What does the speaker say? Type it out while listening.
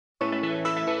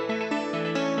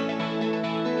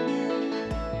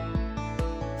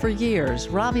For years,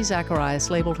 Ravi Zacharias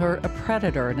labeled her a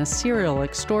predator and a serial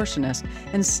extortionist,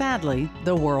 and sadly,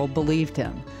 the world believed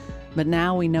him. But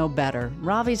now we know better.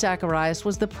 Ravi Zacharias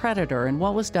was the predator in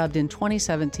what was dubbed in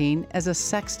 2017 as a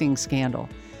sexting scandal.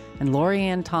 And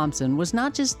Lorianne Thompson was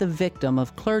not just the victim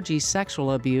of clergy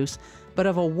sexual abuse, but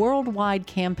of a worldwide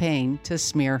campaign to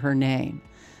smear her name.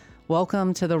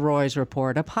 Welcome to the Roys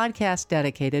Report, a podcast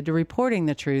dedicated to reporting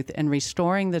the truth and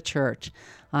restoring the church.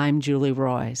 I'm Julie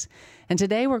Roys, and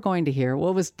today we're going to hear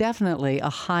what was definitely a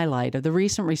highlight of the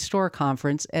recent Restore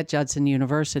conference at Judson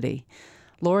University.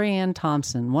 Lorianne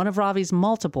Thompson, one of Ravi's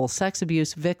multiple sex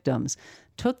abuse victims,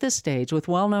 took the stage with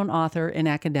well-known author and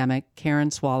academic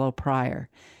Karen Swallow Prior.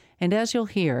 And as you'll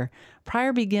hear,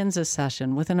 Prior begins a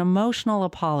session with an emotional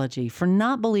apology for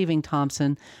not believing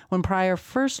Thompson when Prior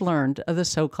first learned of the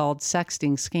so-called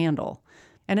sexting scandal.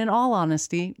 And in all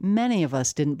honesty, many of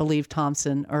us didn't believe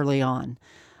Thompson early on.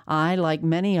 I, like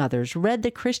many others, read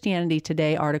the Christianity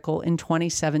Today article in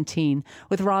 2017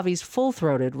 with Ravi's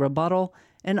full-throated rebuttal,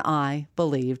 and I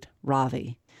believed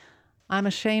Ravi. I'm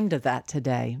ashamed of that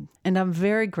today, and I'm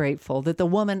very grateful that the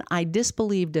woman I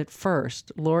disbelieved at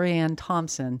first, Lorianne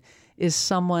Thompson, is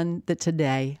someone that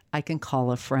today I can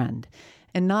call a friend.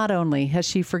 And not only has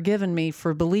she forgiven me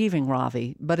for believing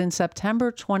Ravi, but in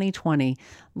September 2020,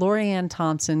 Lorianne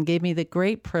Thompson gave me the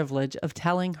great privilege of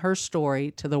telling her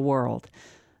story to the world.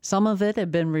 Some of it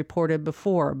had been reported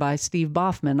before by Steve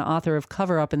Boffman, author of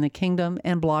Cover Up in the Kingdom,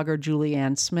 and blogger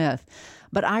Julianne Smith.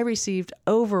 But I received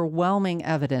overwhelming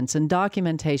evidence and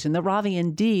documentation that Ravi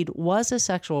indeed was a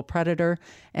sexual predator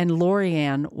and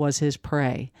Lorianne was his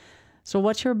prey. So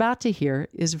what you're about to hear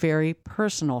is very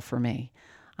personal for me.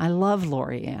 I love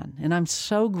Lorianne, and I'm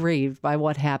so grieved by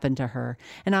what happened to her,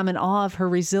 and I'm in awe of her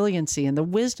resiliency and the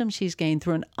wisdom she's gained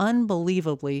through an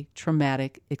unbelievably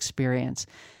traumatic experience.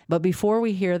 But before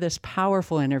we hear this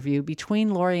powerful interview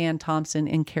between Lorianne Thompson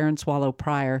and Karen Swallow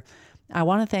Prior, I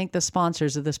want to thank the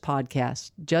sponsors of this podcast,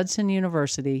 Judson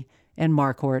University and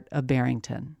Marquardt of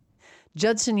Barrington.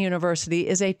 Judson University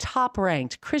is a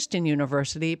top-ranked Christian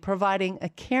university providing a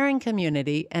caring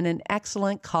community and an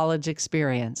excellent college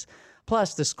experience.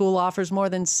 Plus, the school offers more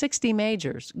than 60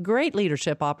 majors, great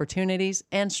leadership opportunities,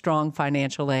 and strong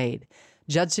financial aid.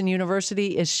 Judson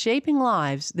University is shaping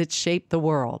lives that shape the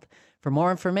world. For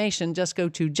more information, just go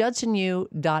to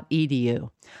judsonu.edu.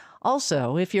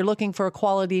 Also, if you're looking for a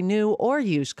quality new or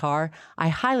used car, I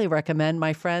highly recommend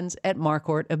my friends at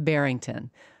Marquardt of Barrington.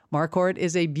 Marquardt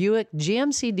is a Buick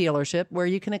GMC dealership where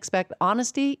you can expect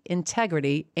honesty,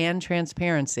 integrity, and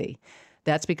transparency.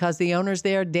 That's because the owners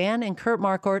there, Dan and Kurt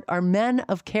Marquardt, are men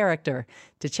of character.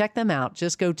 To check them out,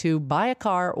 just go to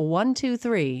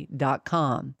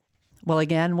buyacar123.com. Well,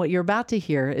 again, what you're about to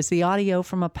hear is the audio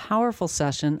from a powerful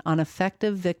session on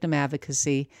effective victim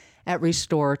advocacy at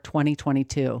Restore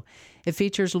 2022. It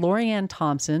features Lorianne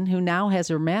Thompson, who now has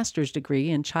her master's degree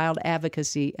in child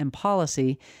advocacy and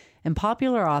policy, and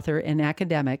popular author and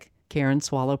academic Karen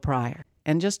Swallow Prior.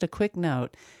 And just a quick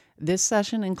note, this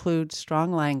session includes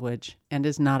strong language and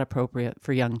is not appropriate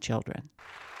for young children.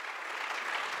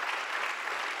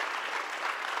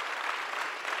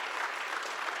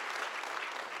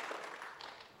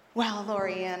 Well,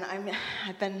 Lorianne,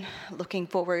 I've been looking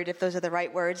forward, if those are the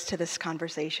right words, to this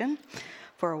conversation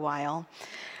for a while.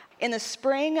 In the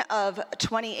spring of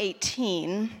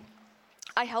 2018,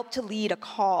 I helped to lead a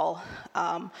call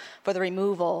for the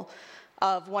removal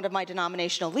of one of my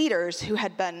denominational leaders who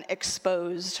had been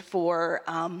exposed for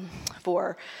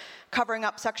covering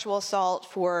up sexual assault,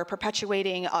 for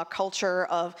perpetuating a culture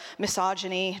of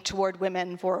misogyny toward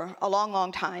women for a long,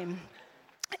 long time.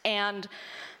 And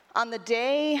on the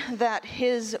day that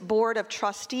his board of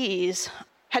trustees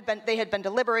had been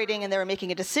deliberating and they were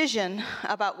making a decision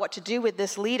about what to do with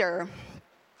this leader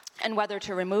and whether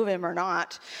to remove him or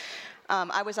not,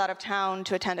 I was out of town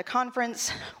to attend a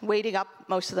conference, waiting up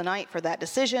most of the night for that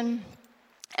decision.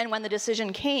 And when the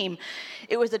decision came,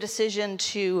 it was a decision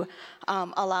to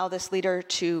allow this leader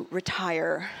to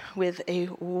retire with a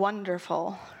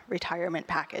wonderful retirement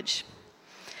package.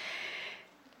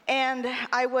 And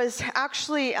I was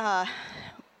actually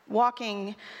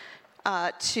walking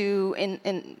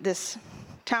in this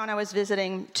town I was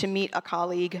visiting to meet a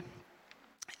colleague.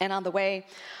 And on the way,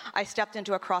 I stepped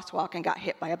into a crosswalk and got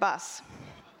hit by a bus.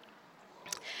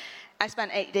 I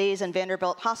spent 8 days in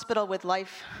Vanderbilt Hospital with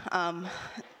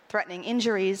life-threatening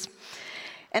injuries.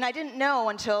 And I didn't know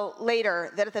until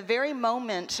later that at the very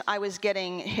moment I was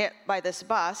getting hit by this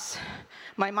bus,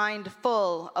 my mind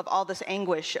full of all this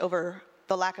anguish over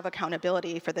the lack of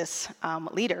accountability for this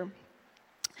leader,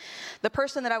 the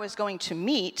person that I was going to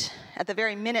meet at the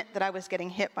very minute that I was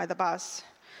getting hit by the bus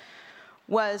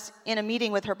was in a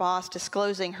meeting with her boss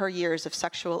disclosing her years of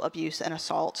sexual abuse and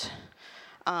assault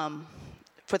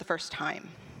for the first time.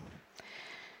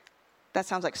 That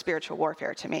sounds like spiritual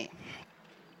warfare to me.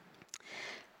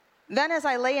 Then as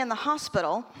I lay in the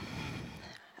hospital,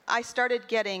 I started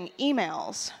getting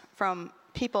emails from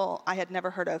people I had never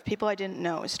heard of, people I didn't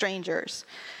know, strangers.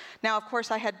 Now, of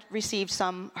course, I had received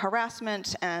some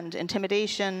harassment and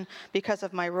intimidation because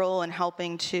of my role in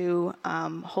helping to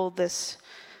hold this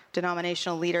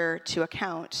denominational leader to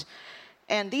account.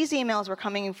 And these emails were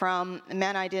coming from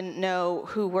men I didn't know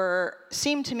who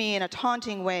seemed to me in a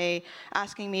taunting way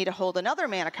asking me to hold another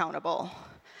man accountable.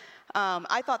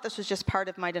 I thought this was just part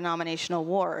of my denominational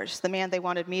wars. The man they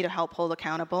wanted me to help hold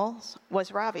accountable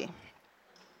was Ravi.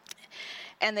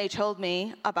 And they told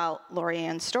me about Lori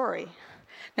Ann's story.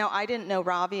 Now, I didn't know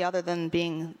Ravi other than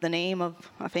being the name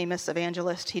of a famous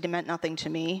evangelist. He meant nothing to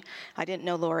me. I didn't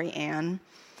know Lori Ann.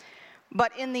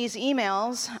 But in these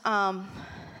emails,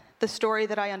 the story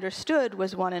that I understood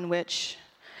was one in which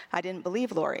I didn't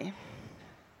believe Lori.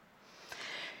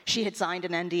 She had signed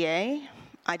an NDA.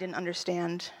 I didn't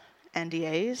understand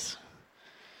NDAs.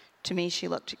 To me, she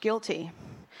looked guilty,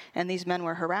 and these men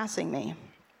were harassing me.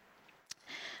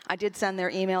 I did send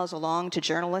their emails along to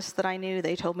journalists that I knew.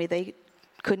 They told me they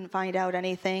couldn't find out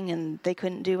anything and they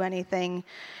couldn't do anything.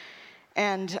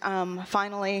 And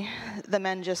finally, the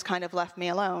men just kind of left me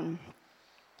alone.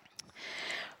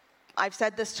 I've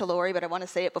said this to Lori, but I want to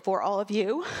say it before all of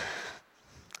you.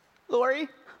 Lori,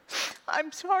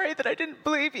 I'm sorry that I didn't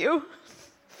believe you.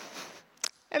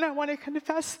 And I want to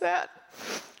confess that.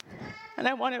 And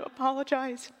I want to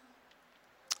apologize.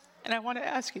 And I want to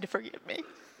ask you to forgive me,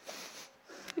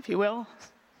 if you will.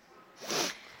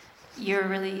 You're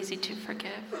really easy to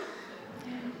forgive.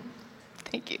 Yeah.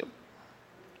 Thank you.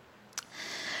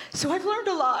 So I've learned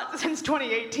a lot since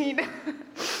 2018.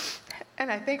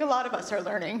 And I think a lot of us are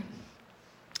learning.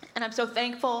 And I'm so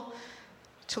thankful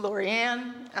to Lori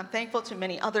Ann. I'm thankful to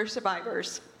many other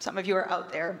survivors. Some of you are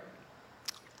out there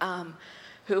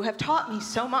who have taught me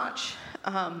so much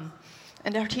and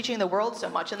are teaching the world so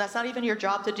much. And that's not even your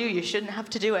job to do. You shouldn't have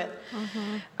to do it.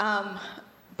 Mm-hmm.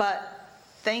 But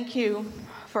thank you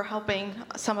for helping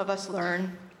some of us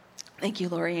learn. Thank you,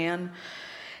 Lori Ann.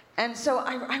 And so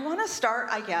I want to start,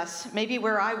 I guess, maybe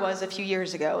where I was a few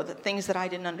years ago, the things that I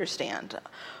didn't understand.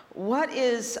 What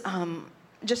is,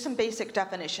 just some basic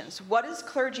definitions. What is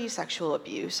clergy sexual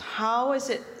abuse? How is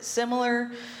it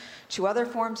similar to other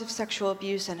forms of sexual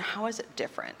abuse, and how is it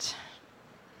different?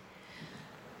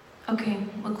 Okay,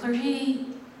 well, clergy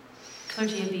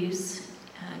abuse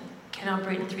can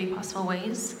operate in three possible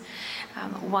ways.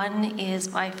 One is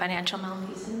by financial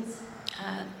malfeasance.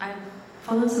 I've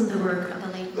followed some of the work of the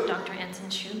late Dr. Anson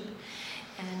Shoup,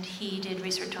 and he did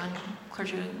research on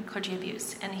clergy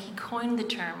abuse, and he coined the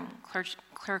term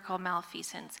clerical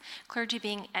malfeasance. Clergy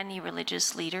being any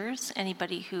religious leaders,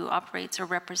 anybody who operates or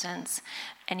represents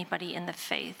anybody in the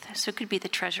faith. So it could be the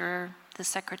treasurer, the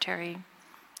secretary,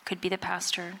 could be the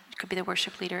pastor, it could be the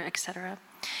worship leader, etc.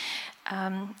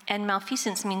 And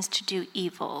malfeasance means to do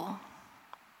evil,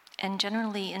 and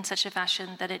generally in such a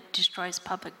fashion that it destroys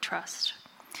public trust.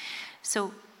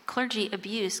 So clergy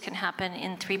abuse can happen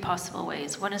in three possible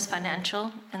ways. One is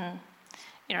financial, and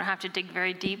you don't have to dig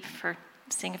very deep for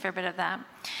seeing a fair bit of that.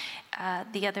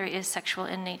 The other is sexual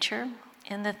in nature,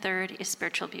 and the third is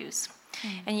spiritual abuse.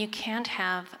 And you can't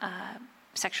have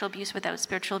sexual abuse without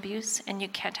spiritual abuse, and you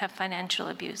can't have financial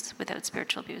abuse without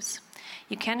spiritual abuse.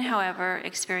 You can, however,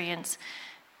 experience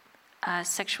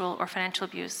sexual or financial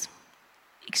abuse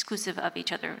exclusive of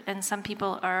each other, and some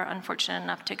people are unfortunate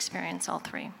enough to experience all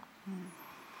three.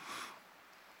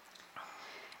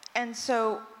 And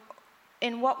so,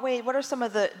 in what way, what are some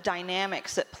of the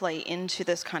dynamics that play into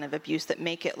this kind of abuse that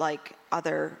make it like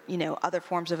other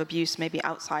forms of abuse, maybe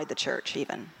outside the church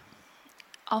even?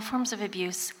 All forms of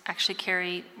abuse actually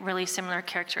carry really similar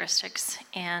characteristics,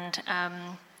 and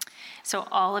so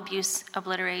all abuse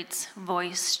obliterates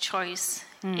voice, choice,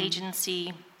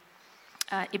 agency.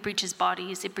 It breaches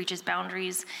bodies, it breaches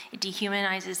boundaries, it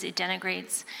dehumanizes, it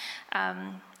denigrates.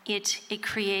 It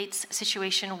creates a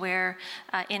situation where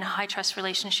in high-trust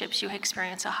relationships you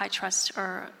experience a high trust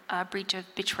or a breach of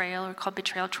betrayal, or called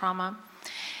betrayal trauma.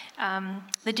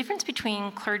 The difference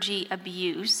between clergy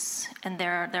abuse, and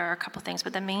there are a couple things,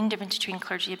 but the main difference between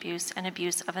clergy abuse and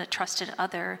abuse of a trusted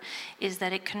other is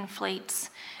that it conflates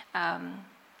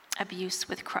abuse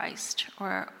with Christ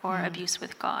or abuse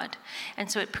with God.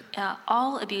 And so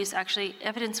all abuse, actually,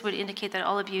 evidence would indicate that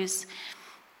all abuse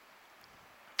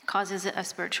causes a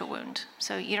spiritual wound.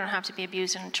 So you don't have to be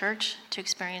abused in a church to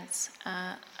experience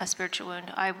a spiritual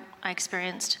wound. I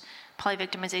experienced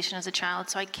polyvictimization as a child.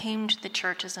 So I came to the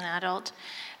church as an adult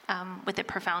with a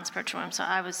profound spiritual wound. So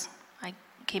I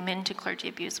came into clergy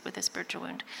abuse with a spiritual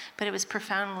wound, but it was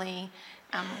profoundly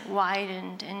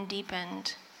widened and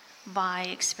deepened by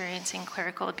experiencing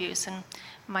clerical abuse. And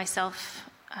myself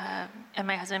and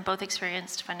my husband both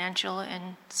experienced financial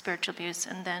and spiritual abuse.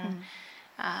 And then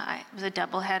I was a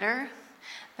double header.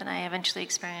 Then I eventually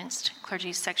experienced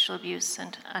clergy sexual abuse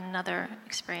and another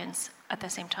experience at the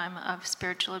same time of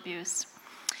spiritual abuse.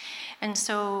 And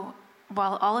so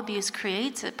while all abuse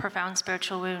creates a profound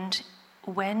spiritual wound,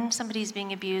 when somebody's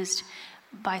being abused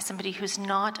by somebody who's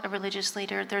not a religious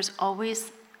leader, there's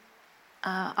always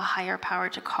a higher power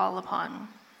to call upon.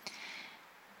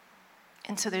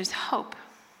 And so there's hope.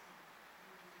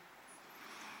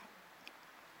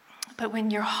 But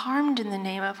when you're harmed in the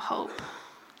name of hope,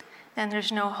 then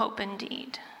there's no hope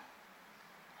indeed.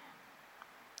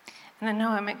 And I know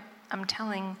I'm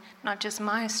telling not just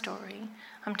my story,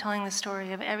 I'm telling the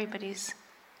story of everybody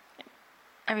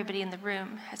in the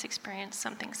room has experienced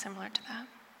something similar to that.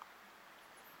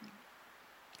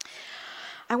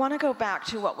 I want to go back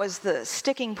to what was the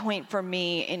sticking point for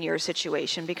me in your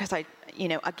situation, because there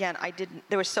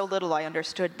was so little I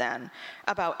understood then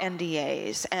about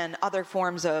NDAs and other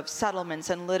forms of settlements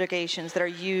and litigations that are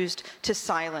used to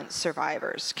silence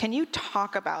survivors. Can you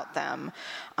talk about them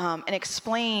and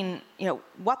explain,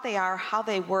 what they are, how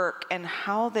they work, and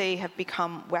how they have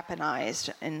become weaponized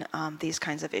in these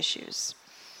kinds of issues?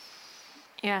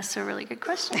 Yeah, so really good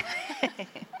question.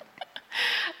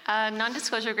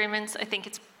 Non-disclosure agreements, I think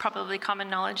it's probably common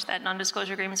knowledge that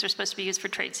non-disclosure agreements are supposed to be used for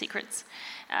trade secrets,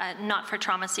 not for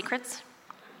trauma secrets.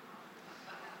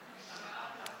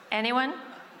 Anyone?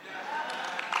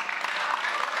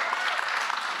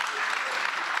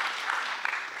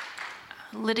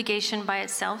 Litigation by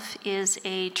itself is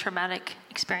a traumatic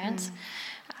experience.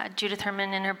 Judith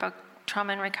Herman, in her book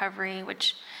Trauma and Recovery,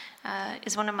 which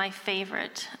is one of my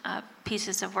favorite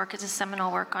pieces of work, it's a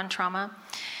seminal work on trauma.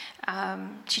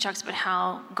 She talks about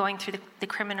how going through the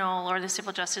criminal or the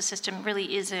civil justice system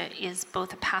really is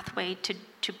both a pathway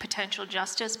to potential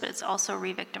justice, but it's also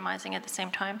re-victimizing at the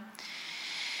same time.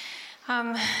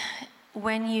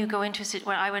 When you go into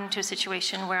I went into a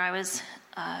situation where I was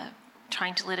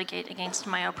trying to litigate against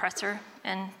my oppressor,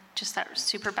 and just that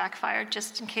super backfired,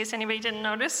 just in case anybody didn't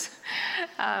notice.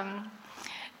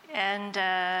 And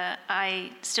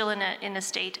I still in a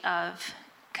state of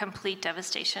complete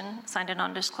devastation, signed a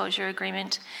non-disclosure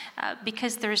agreement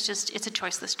because it's a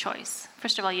choiceless choice.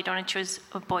 First of all, you don't choose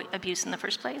abuse in the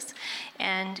first place.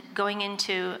 And going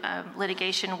into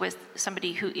litigation with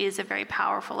somebody who is a very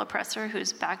powerful oppressor,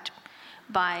 who's backed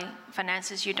by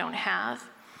finances you don't have.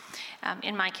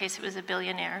 In my case, it was a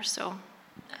billionaire, so,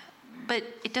 but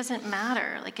it doesn't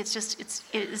matter. Like, if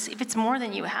it's more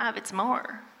than you have, it's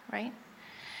more, right?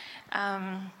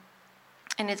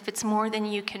 And if it's more than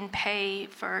you can pay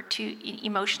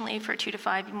emotionally for 2 to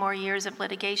 5 more years of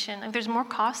litigation, there's more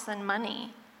cost than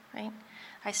money, right?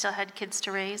 I still had kids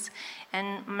to raise,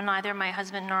 and neither my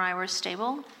husband nor I were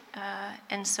stable,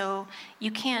 and so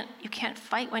you can't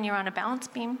fight when you're on a balance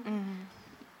beam. Mm-hmm.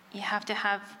 You have to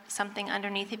have something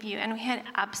underneath of you, and we had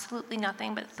absolutely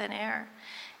nothing but thin air.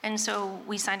 And so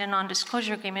we signed a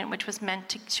non-disclosure agreement, which was meant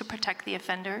to protect the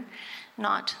offender,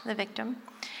 not the victim.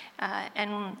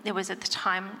 And it was at the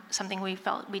time something we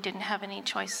felt we didn't have any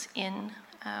choice in,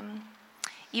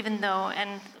 even though,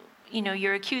 and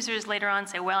your accusers later on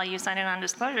say, well, you signed a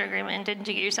non-disclosure agreement and didn't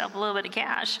you get yourself a little bit of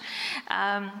cash?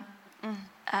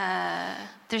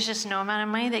 There's just no amount of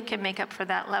money that can make up for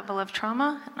that level of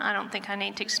trauma. I don't think I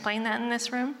need to explain that in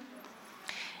this room.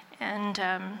 And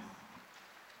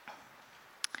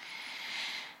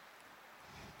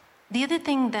the other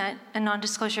thing that a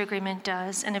non-disclosure agreement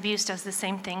does, and abuse does the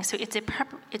same thing, so it's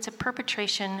a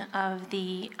perpetration of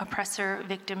the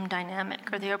oppressor-victim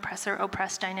dynamic, or the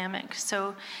oppressor-oppressed dynamic.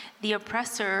 So the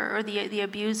oppressor or the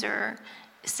abuser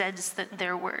says that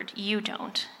their word. You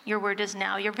don't. Your word is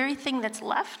now. Your very thing that's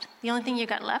left, the only thing you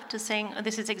got left is saying, oh,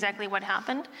 this is exactly what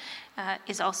happened,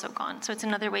 is also gone. So it's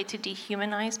another way to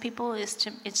dehumanize people, is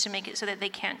to make it so that they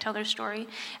can't tell their story.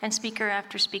 And speaker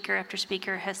after speaker after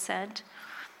speaker has said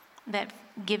that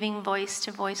giving voice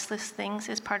to voiceless things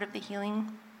is part of the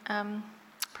healing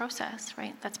process,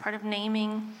 right? That's part of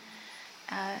naming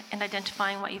and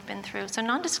identifying what you've been through. So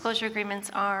non-disclosure agreements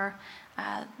are,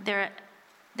 they're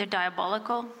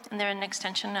diabolical, and they're an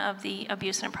extension of the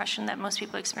abuse and oppression that most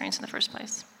people experience in the first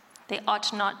place. They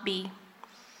ought not be.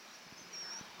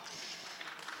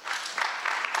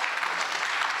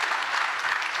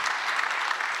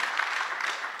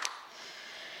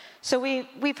 So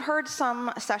we've heard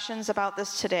some sessions about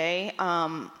this today,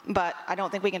 but I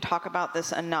don't think we can talk about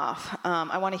this enough.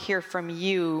 I want to hear from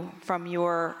you, from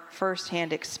your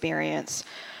firsthand experience.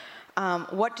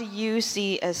 What do you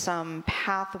see as some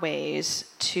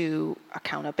pathways to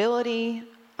accountability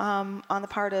on the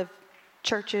part of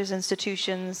churches,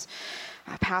 institutions,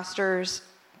 pastors,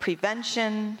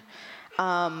 prevention,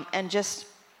 and just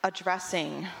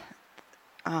addressing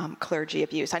clergy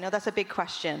abuse? I know that's a big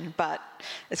question, but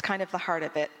it's kind of the heart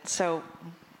of it. So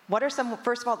what are some,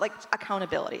 first of all, like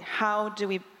accountability? How do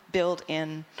we build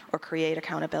in or create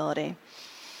accountability?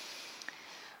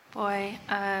 Boy,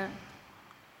 can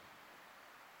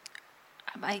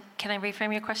I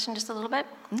reframe your question just a little bit?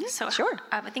 Mm-hmm. So, sure.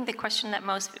 I think the question that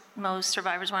most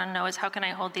survivors want to know is, how can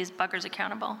I hold these buggers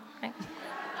accountable? Right?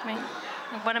 I mean,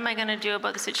 what am I going to do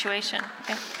about the situation?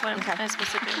 Okay? What am I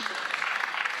supposed to do?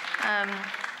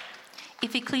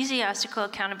 If ecclesiastical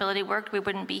accountability worked, we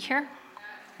wouldn't be here.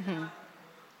 Mm-hmm.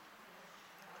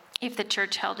 If the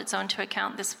church held its own to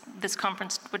account, this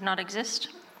conference would not exist.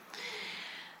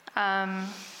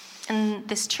 And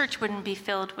this church wouldn't be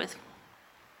filled with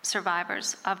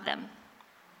survivors of them.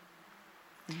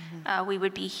 Mm-hmm. We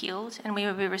would be healed, and we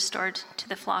would be restored to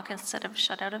the flock instead of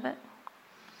shut out of it.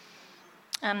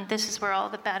 This is where all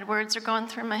the bad words are going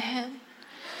through my head.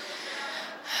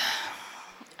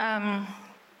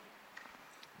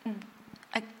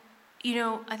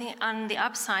 I think on the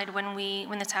upside, when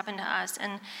this happened to us,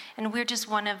 and we're just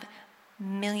one of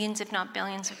millions, if not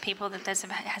billions, of people that this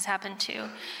has happened to,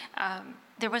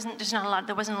 there wasn't a lot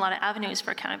of avenues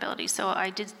for accountability. So I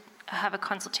did have a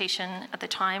consultation at the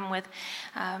time with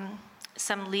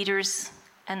some leaders,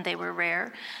 and they were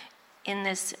rare in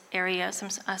this area, some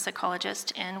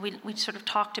psychologist, and we sort of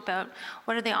talked about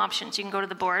what are the options. You can go to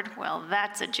the board. Well,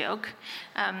 that's a joke.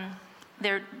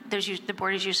 The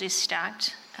board is usually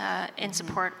stacked in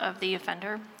support of the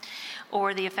offender,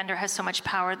 or the offender has so much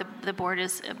power, the board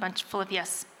is a bunch full of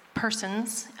yes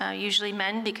persons, usually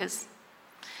men, because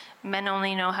men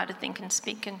only know how to think and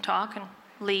speak and talk and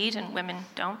lead, and women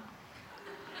don't.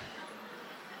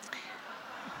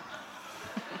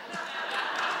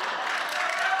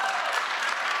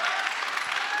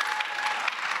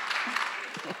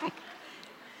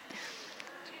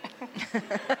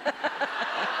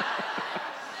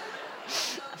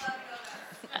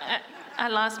 I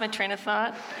lost my train of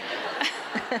thought.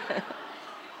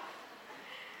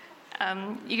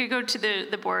 You could go to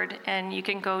the board, and you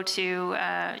can go to,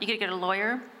 you could get a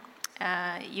lawyer.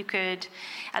 You could,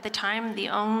 at the time, the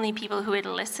only people who would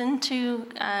listen to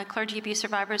clergy abuse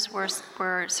survivors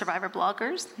were survivor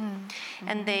bloggers. Mm-hmm.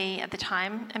 And they, at the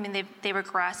time, I mean, they were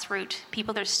grassroots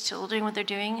people. They're still doing what they're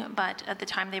doing, but at the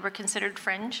time they were considered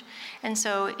fringe. And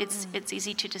so it's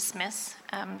easy to dismiss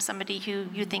somebody who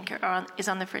you think is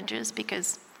on the fringes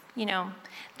because,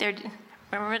 they're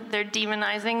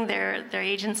demonizing, they're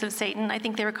agents of Satan. I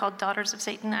think they were called daughters of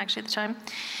Satan, actually, at the time.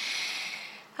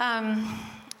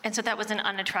 And so that was an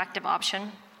unattractive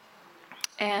option.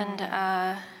 And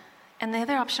the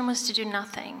other option was to do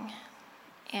nothing.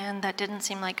 And that didn't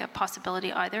seem like a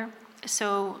possibility either.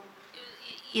 So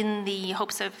in the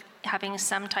hopes of having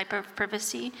some type of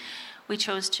privacy, we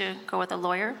chose to go with a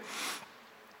lawyer.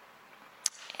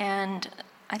 And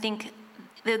I think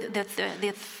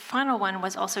the final one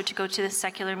was also to go to the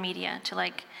secular media,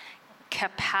 to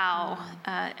kapow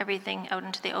everything out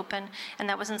into the open. And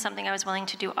that wasn't something I was willing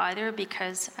to do either,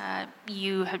 because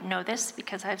you know this,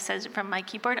 because I've said it from my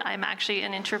keyboard, I'm actually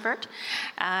an introvert.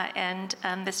 And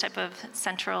this type of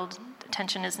central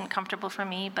tension isn't comfortable for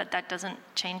me, but that doesn't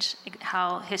change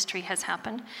how history has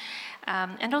happened.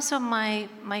 And also my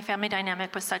family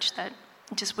dynamic was such that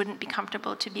it just wouldn't be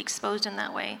comfortable to be exposed in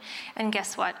that way. And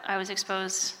guess what? I was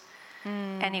exposed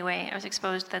anyway. I was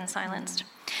exposed, then silenced.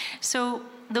 So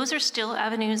those are still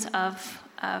avenues of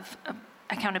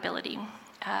accountability.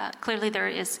 Clearly there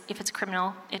is, if it's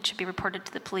criminal, it should be reported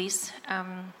to the police.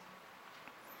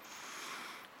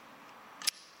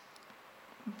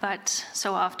 But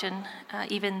so often,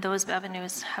 even those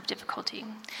avenues have difficulty.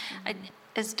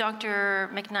 As Dr.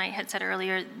 McKnight had said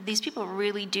earlier, these people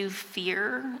really do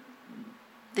fear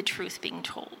the truth being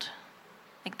told.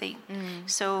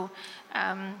 So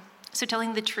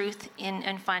telling the truth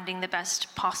and finding the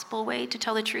best possible way to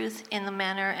tell the truth in the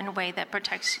manner and way that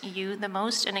protects you the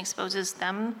most and exposes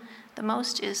them the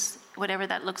most is whatever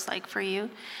that looks like for you.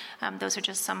 Those are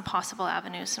just some possible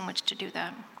avenues in which to do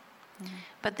that. Mm-hmm.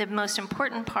 But the most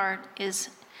important part is,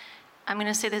 I'm going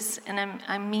to say this, and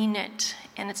I mean it,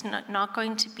 and it's not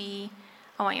going to be,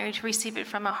 I want you to receive it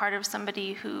from a heart of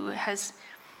somebody who has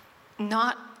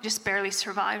not just barely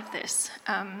survived this.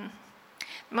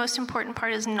 The most important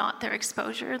part is not their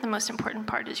exposure. The most important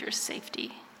part is your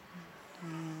safety.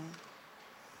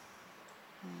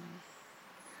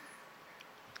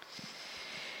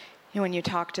 When you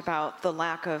talked about the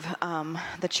lack of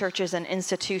the churches and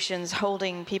institutions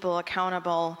holding people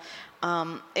accountable,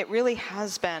 it really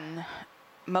has been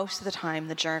most of the time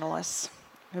the journalists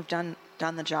who've done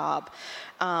the job.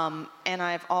 And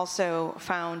I've also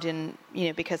found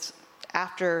because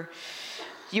after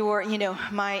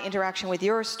my interaction with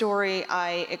your story,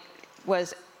 I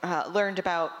learned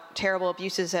about terrible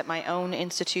abuses at my own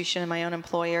institution and my own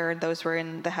employer. Those were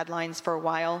in the headlines for a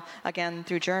while, again,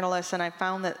 through journalists. And I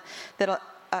found that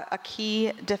a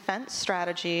key defense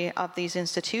strategy of these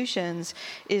institutions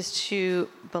is to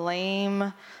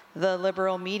blame the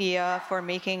liberal media for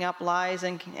making up lies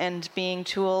and being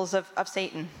tools of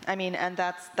Satan. And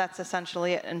that's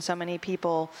essentially it. And so many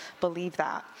people believe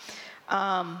that.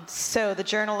 So the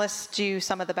journalists do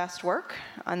some of the best work,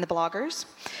 and the bloggers.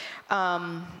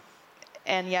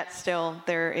 And yet still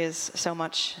there is so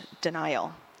much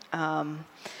denial.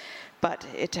 But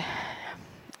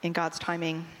in God's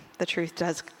timing, the truth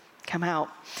does come out.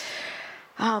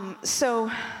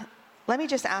 So let me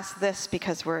just ask this,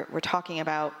 because we're talking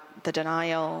about the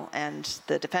denial and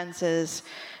the defenses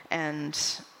and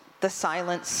the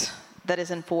silence that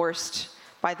is enforced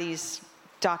by these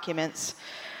documents.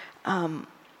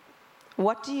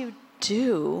 What do you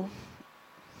do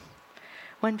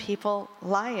when people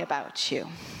lie about you?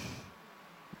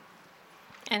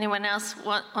 Anyone else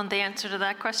want the answer to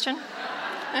that question?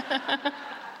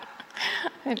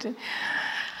 I do.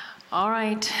 All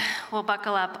right, well,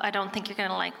 buckle up. I don't think you're going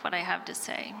to like what I have to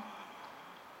say.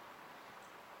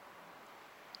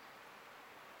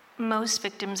 Most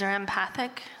victims are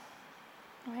empathic,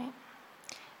 right?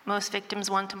 Most victims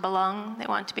want to belong. They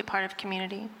want to be part of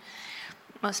community.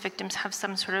 Most victims have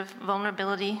some sort of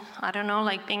vulnerability, I don't know,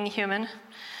 like being human.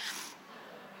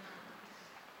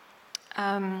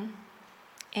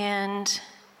 And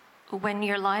when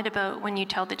you're lied about, when you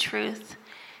tell the truth,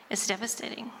 it's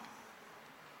devastating.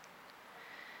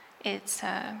 It's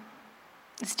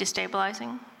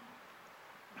destabilizing.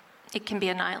 It can be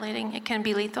annihilating. It can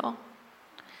be lethal.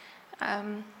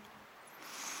 And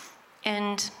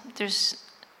there's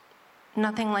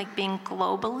nothing like being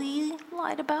globally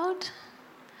lied about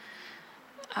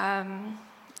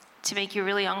to make you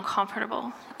really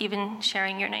uncomfortable, even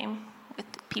sharing your name with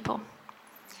people.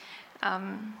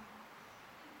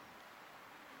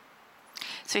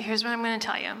 So here's what I'm going to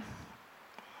tell you.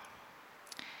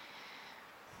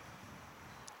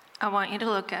 I want you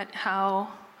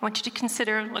to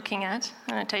consider looking at,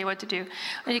 I'm going to tell you what to do.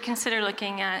 I want you to consider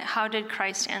looking at, how did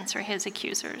Christ answer his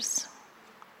accusers?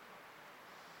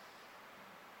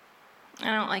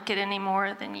 I don't like it any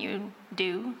more than you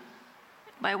do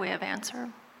by way of answer.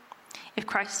 If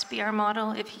Christ be our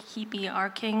model, if he be our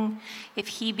king, if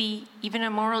he be even a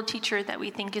moral teacher that we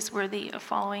think is worthy of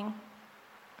following,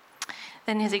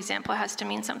 then his example has to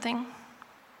mean something.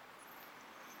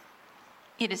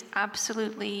 It is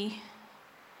absolutely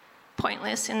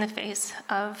pointless in the face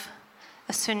of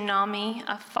a tsunami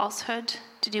of falsehood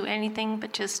to do anything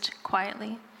but just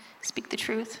quietly speak the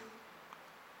truth.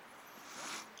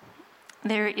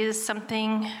 There is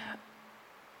something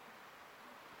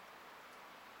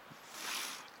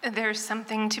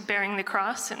to bearing the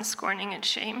cross and scorning its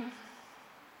shame.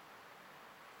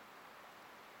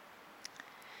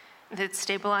 That's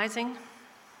stabilizing,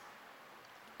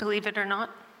 believe it or not.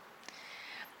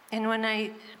 And when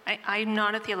I'm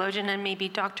not a theologian, and maybe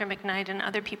Dr. McKnight and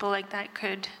other people like that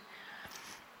could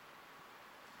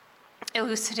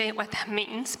elucidate what that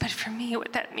means, but for me,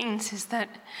 what that means is that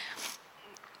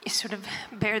you sort of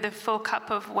bear the full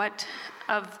cup of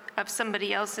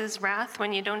somebody else's wrath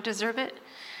when you don't deserve it,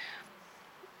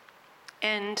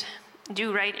 and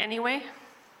do right anyway.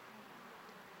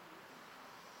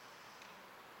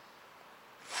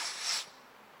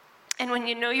 And when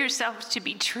you know yourself to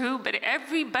be true, but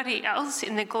everybody else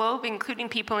in the globe, including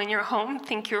people in your home,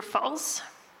 think you're false.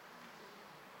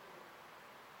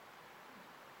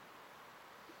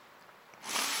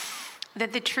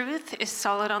 That the truth is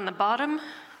solid on the bottom,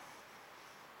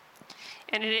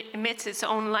 and it emits its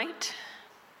own light.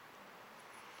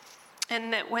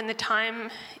 And that when the time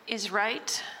is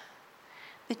right,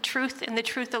 the truth and the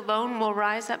truth alone will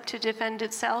rise up to defend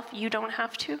itself. You don't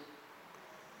have to.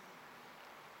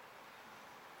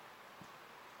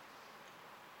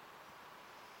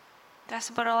 That's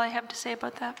about all I have to say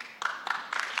about that.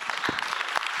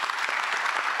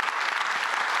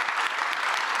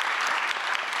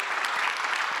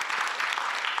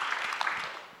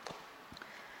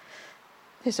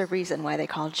 There's a reason why they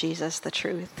call Jesus the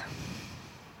truth.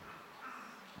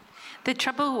 The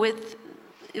trouble with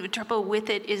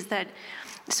it is that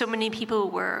so many people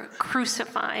were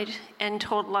crucified and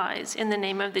told lies in the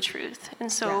name of the truth.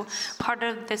 And so part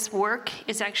of this work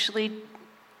is actually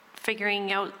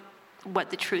figuring out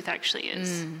what the truth actually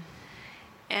is.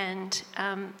 And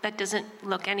that doesn't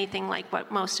look anything like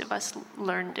what most of us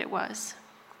learned it was.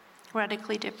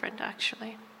 Radically different,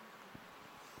 actually.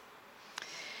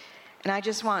 And I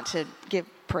just want to give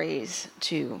praise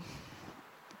to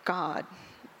God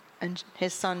and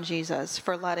his son Jesus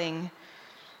for letting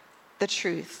the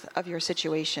truth of your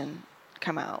situation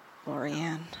come out,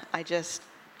 Lorianne. I just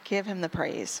give him the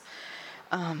praise.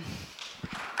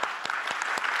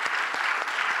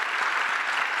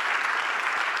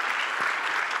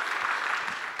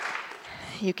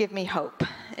 You give me hope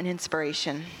and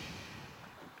inspiration.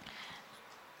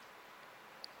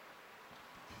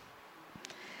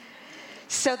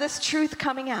 So this truth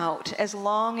coming out, as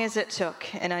long as it took,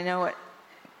 and I know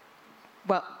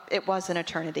it was an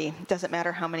eternity. It doesn't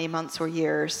matter how many months or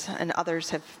years, and others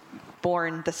have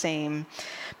borne the same.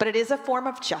 But it is a form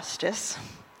of justice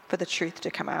for the truth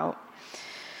to come out.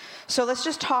 So let's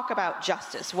just talk about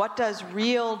justice. What does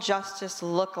real justice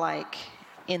look like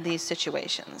in these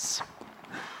situations?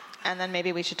 And then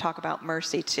maybe we should talk about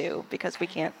mercy too, because we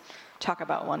can't talk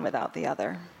about one without the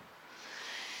other.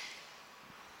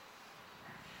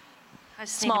 I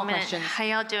just Small need a minute. questions. How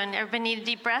y'all doing? Everybody need a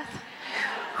deep breath?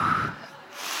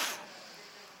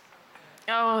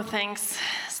 Oh, thanks.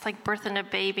 It's like birthing a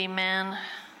baby, man.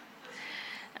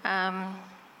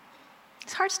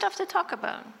 It's hard stuff to talk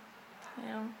about. You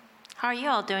know? How are you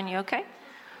all doing? You okay?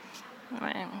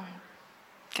 Right.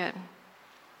 Good.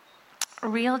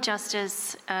 Real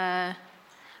justice,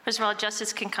 first of all,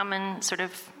 justice can come in sort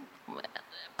of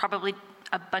probably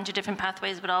a bunch of different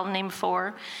pathways, but I'll name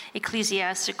 4.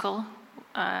 Ecclesiastical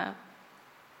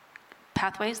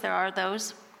pathways, there are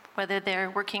those. Whether they're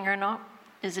working or not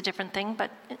is a different thing, but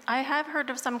I have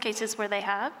heard of some cases where they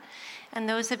have, and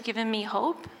those have given me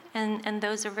hope, and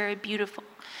those are very beautiful.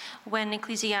 When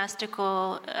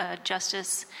ecclesiastical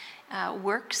justice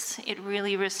works, it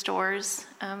really restores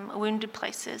wounded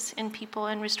places in people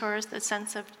and restores the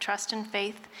sense of trust and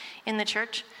faith in the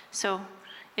church. So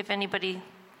if anybody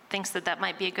thinks that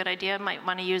might be a good idea, might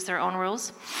want to use their own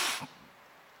rules.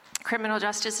 Criminal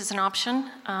justice is an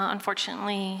option.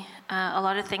 Unfortunately, a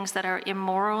lot of things that are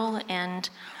immoral and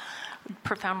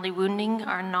profoundly wounding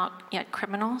are not yet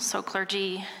criminal. So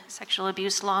clergy sexual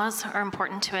abuse laws are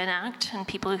important to enact, and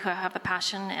people who have a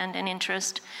passion and an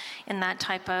interest in that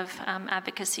type of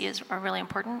advocacy are really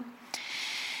important.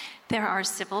 There are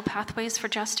civil pathways for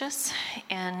justice,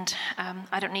 and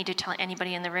I don't need to tell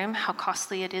anybody in the room how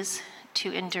costly it is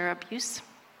to endure abuse.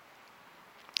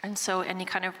 And so any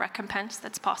kind of recompense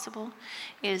that's possible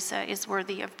is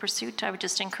worthy of pursuit. I would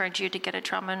just encourage you to get a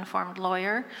trauma-informed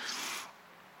lawyer.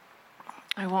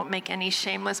 I won't make any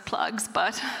shameless plugs,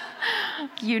 but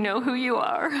you know who you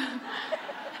are.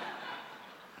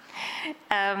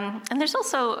 And there's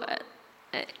also,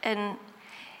 this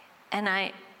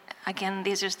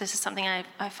is something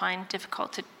I find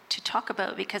difficult to talk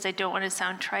about because I don't want to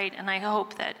sound trite, and I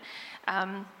hope that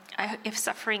if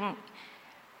suffering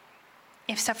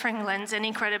lends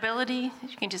any credibility,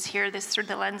 you can just hear this through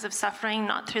the lens of suffering,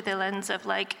 not through the lens of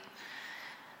like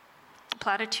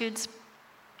platitudes.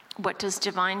 What does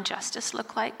divine justice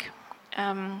look like?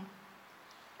 And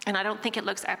I don't think it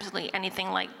looks absolutely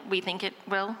anything like we think it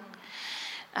will.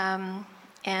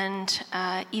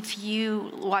 If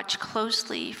you watch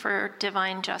closely for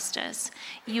divine justice,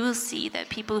 you will see that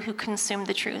people who consume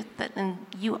the truth, that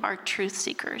you are truth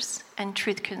seekers and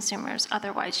truth consumers,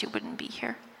 otherwise you wouldn't be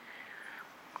here.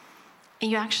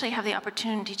 You actually have the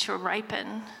opportunity to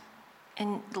ripen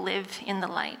and live in the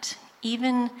light,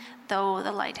 even though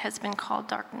the light has been called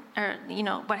dark, or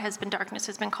what has been darkness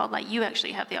has been called light. You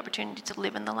actually have the opportunity to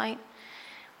live in the light.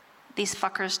 These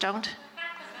fuckers don't.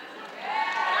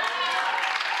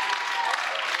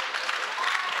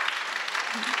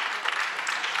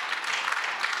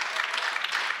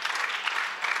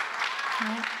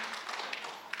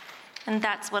 And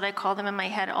that's what I call them in my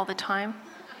head all the time.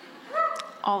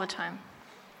 All the time.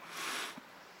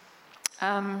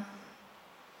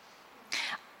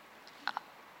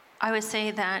 I would say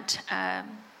that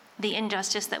the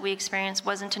injustice that we experienced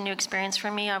wasn't a new experience for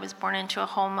me. I was born into a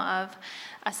home of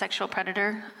a sexual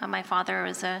predator. My father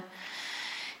is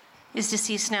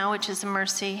deceased now, which is a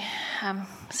mercy.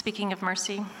 Speaking of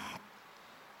mercy.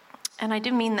 And I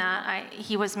do mean that.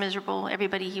 He was miserable.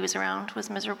 Everybody he was around was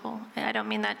miserable. I don't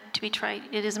mean that to be trite.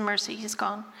 It is a mercy. He's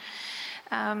gone.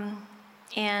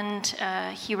 And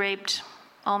he raped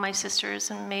all my sisters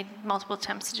and made multiple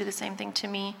attempts to do the same thing to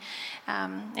me.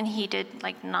 And he did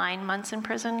like 9 months in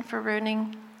prison for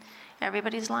ruining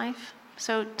everybody's life.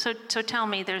 So tell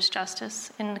me there's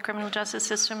justice in the criminal justice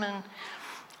system, and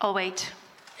oh wait,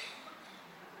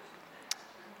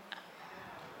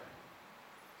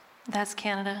 that's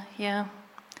Canada, yeah.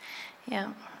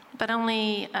 But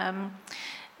only,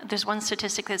 there's one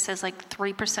statistic that says like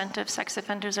 3% of sex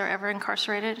offenders are ever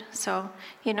incarcerated. So,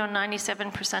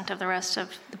 97% of the rest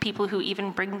of the people who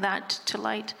even bring that to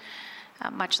light,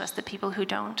 much less the people who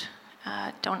don't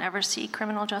ever see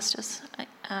criminal justice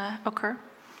occur.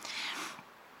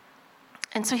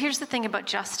 And so here's the thing about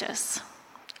justice.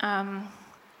 And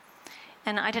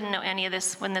I didn't know any of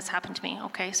this when this happened to me,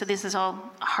 okay? So this is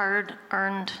all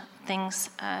hard-earned things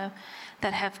that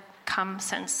have come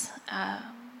since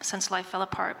life fell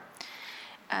apart,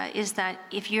 is that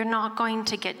if you're not going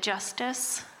to get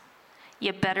justice,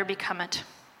 you better become it.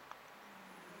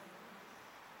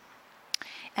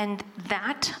 And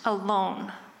that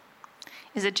alone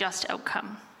is a just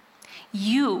outcome.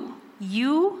 You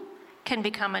can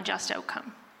become a just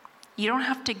outcome. You don't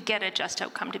have to get a just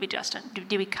outcome to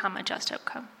become a just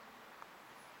outcome.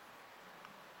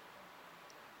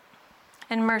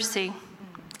 And mercy.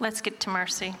 Let's get to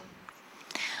mercy.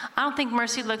 I don't think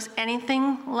mercy looks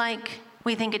anything like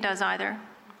we think it does either.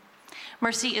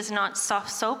 Mercy is not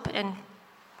soft soap and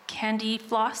candy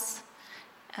floss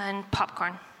and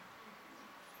popcorn.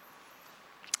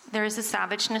 There is a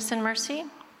savageness in mercy.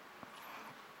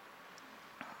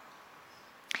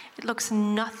 It looks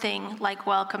nothing like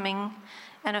welcoming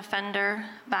an offender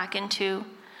back into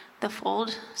the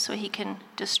fold so he can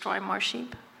destroy more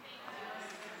sheep.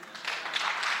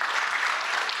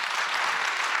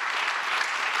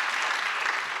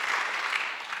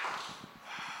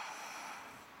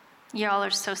 Y'all are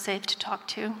so safe to talk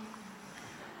to.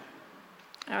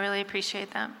 I really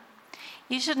appreciate that.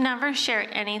 You should never share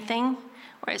anything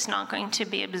where it's not going to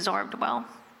be absorbed well.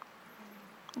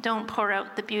 Don't pour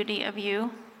out the beauty of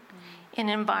you in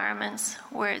environments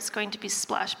where it's going to be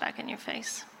splashed back in your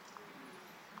face.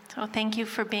 So thank you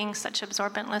for being such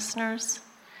absorbent listeners.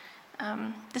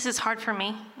 This is hard for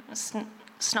me. It's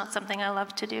not something I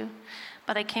love to do,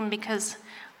 but I came because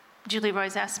Julie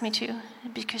Roy's asked me to,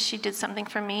 because she did something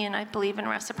for me, and I believe in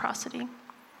reciprocity.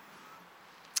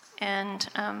 And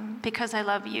because I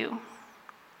love you.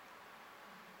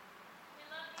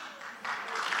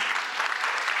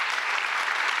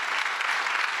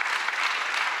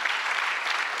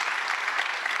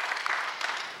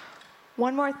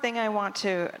 One more thing I want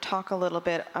to talk a little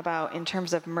bit about in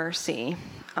terms of mercy.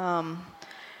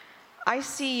 I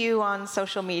see you on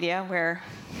social media, where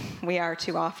we are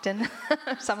too often,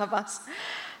 some of us.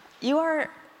 I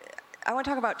want to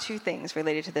talk about two things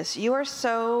related to this. You are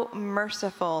so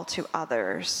merciful to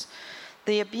others.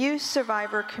 The abuse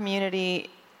survivor community,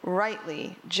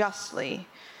 rightly, justly,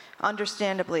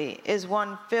 understandably, is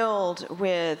one filled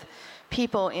with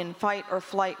people in fight or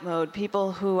flight mode,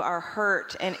 people who are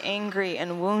hurt and angry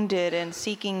and wounded and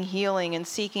seeking healing and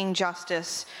seeking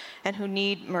justice and who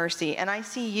need mercy. And I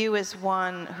see you as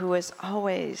one who is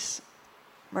always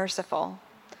merciful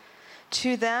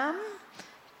to them,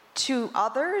 to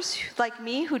others like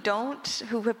me who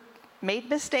have made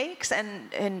mistakes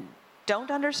and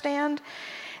don't understand,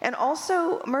 and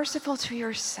also merciful to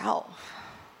yourself.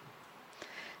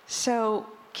 So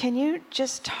can you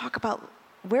just talk about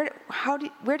where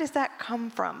does that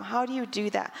come from? How do you do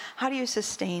that? How do you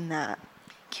sustain that?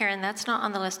 Karen, that's not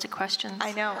on the list of questions.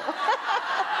 I know.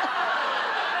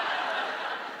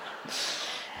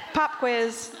 Pop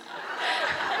quiz.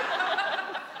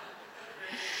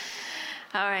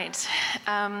 All right.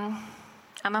 I'm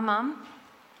a mom.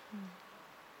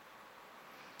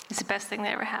 It's the best thing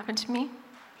that ever happened to me.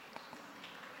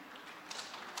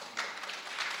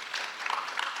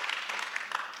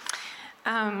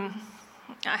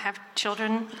 I have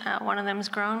children. One of them's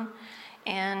grown,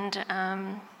 and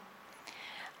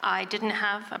I didn't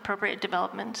have appropriate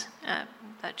development.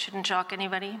 That shouldn't shock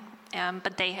anybody,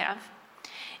 but they have.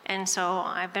 And so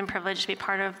I've been privileged to be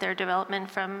part of their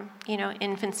development from,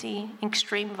 infancy,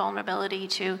 extreme vulnerability,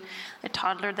 to the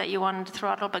toddler that you wanted to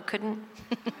throttle but couldn't,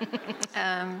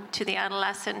 to the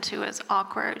adolescent who was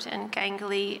awkward and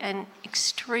gangly and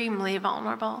extremely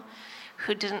vulnerable,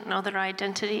 who didn't know their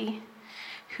identity,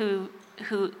 who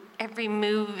every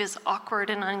move is awkward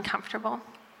and uncomfortable,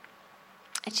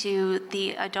 to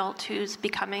the adult who's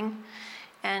becoming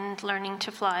and learning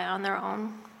to fly on their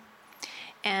own.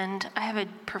 And I have a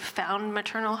profound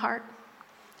maternal heart.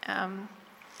 And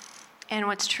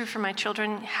what's true for my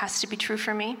children has to be true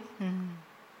for me. Mm-hmm.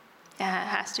 It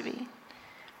has to be.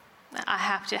 I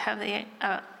have to have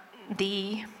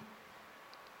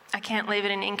I can't live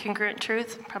in an incongruent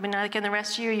truth. Probably not like in the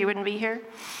rest of you wouldn't be here.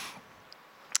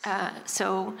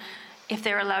 So if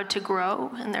they're allowed to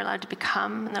grow, and they're allowed to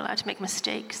become, and they're allowed to make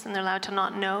mistakes, and they're allowed to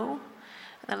not know,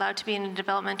 and they're allowed to be in a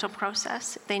developmental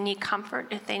process, if they need comfort,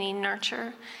 if they need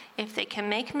nurture, if they can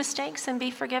make mistakes and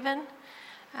be forgiven,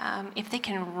 if they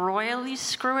can royally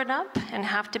screw it up and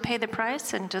have to pay the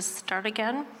price and just start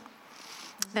again,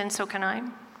 then so can I.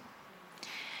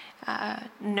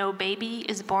 No baby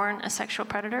is born a sexual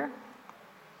predator.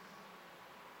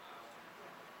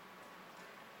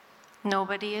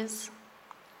 Nobody is.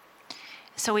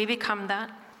 So we become that.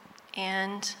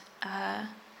 And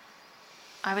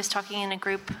I was talking in a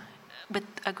group with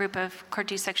a group of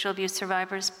court sexual abuse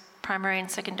survivors, primary and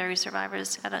secondary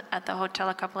survivors at the hotel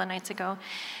a couple of nights ago.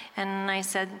 And I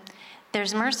said,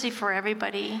 there's mercy for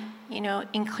everybody,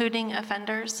 including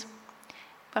offenders.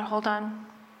 But hold on.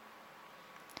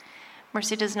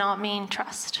 Mercy does not mean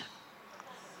trust.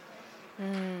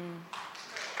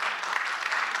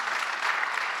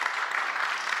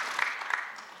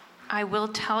 I will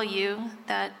tell you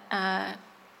that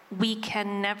we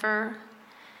can never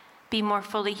be more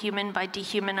fully human by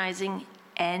dehumanizing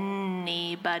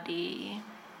anybody.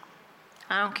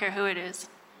 I don't care who it is.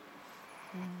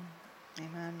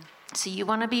 Amen. So you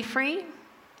want to be free?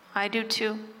 I do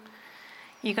too.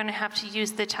 You're going to have to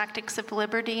use the tactics of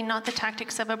liberty, not the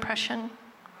tactics of oppression.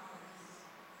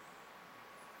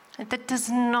 That does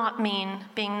not mean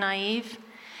being naive.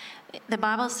 The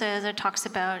Bible says, it talks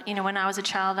about, when I was a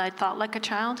child, I thought like a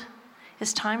child.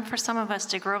 It's time for some of us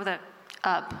to grow that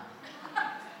up.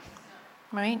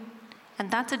 Right? And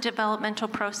that's a developmental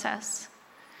process.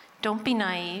 Don't be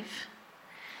naive,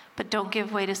 but don't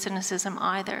give way to cynicism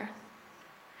either.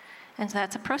 And so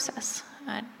that's a process.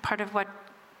 Part of what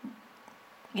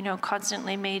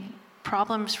constantly made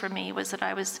problems for me was that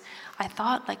I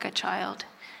thought like a child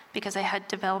because I had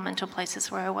developmental places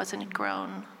where I wasn't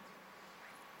grown.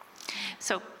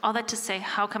 So all that to say,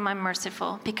 how come I'm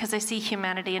merciful? Because I see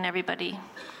humanity in everybody,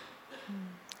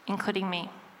 including me.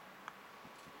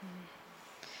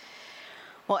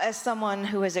 Well, as someone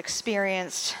who has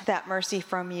experienced that mercy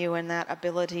from you and that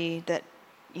ability that,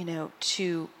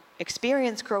 to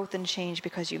experience growth and change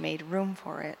because you made room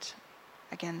for it,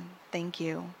 again, thank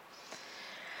you.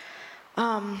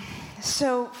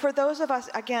 So for those of us,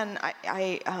 again,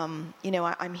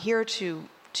 I'm here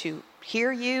to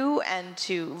hear you and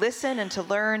to listen and to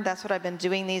learn. That's what I've been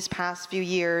doing these past few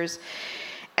years.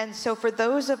 And so for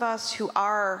those of us who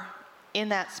are in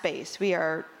that space, we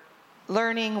are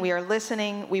learning, we are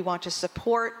listening, we want to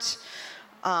support,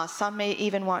 some may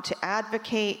even want to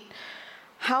advocate.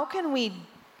 How can we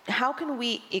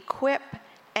equip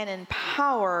and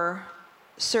empower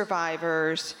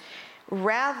survivors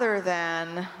rather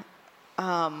than,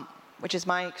 which is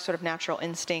my sort of natural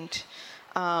instinct,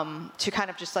 to kind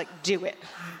of just do it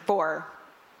for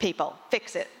people,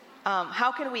 fix it.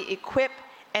 How can we equip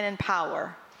and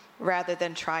empower rather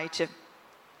than try to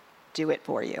do it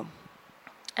for you?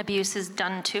 Abuse is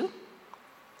done too.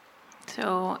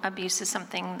 So abuse is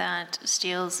something that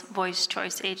steals voice,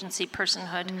 choice, agency,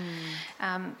 personhood.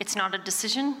 It's not a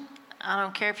decision. I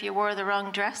don't care if you wore the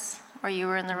wrong dress, or you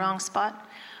were in the wrong spot,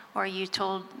 or you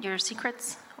told your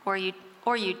secrets, or you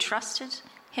trusted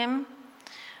him,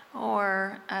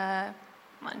 or it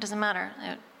doesn't matter.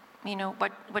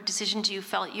 What decisions you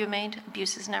felt you made.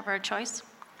 Abuse is never a choice.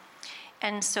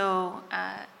 And so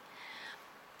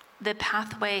the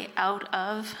pathway out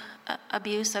of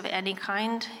abuse of any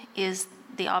kind is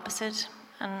the opposite.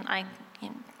 And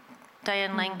Dr.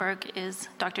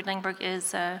 Langberg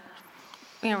is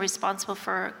responsible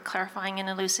for clarifying and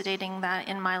elucidating that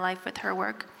in my life with her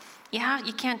work. Yeah,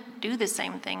 you can't do the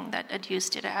same thing that abuse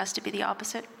did. It has to be the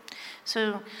opposite.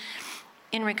 So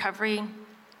in recovery,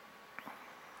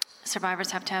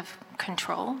 survivors have to have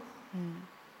control.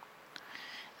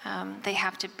 They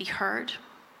have to be heard.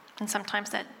 And sometimes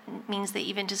that means they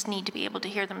even just need to be able to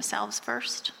hear themselves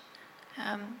first.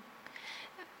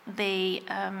 They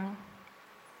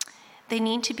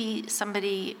need to be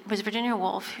somebody. It was Virginia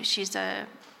Woolf. She's a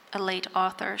late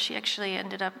author. She actually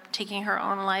ended up taking her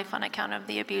own life on account of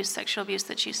the sexual abuse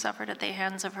that she suffered at the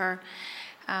hands of her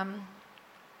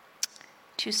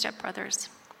two stepbrothers.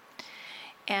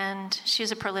 And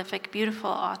she's a prolific, beautiful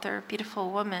author,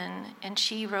 beautiful woman. And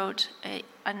she wrote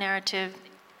a narrative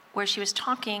where she was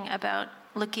talking about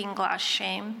looking glass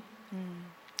shame.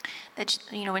 That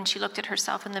when she looked at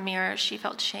herself in the mirror, she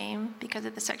felt shame because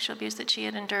of the sexual abuse that she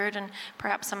had endured, and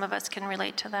perhaps some of us can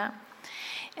relate to that.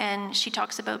 And she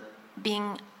talks about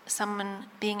being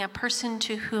a person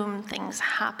to whom things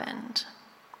happened.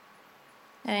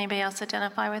 Anybody else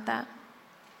identify with that?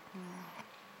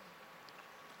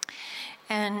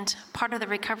 And part of the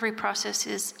recovery process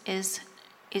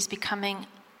is becoming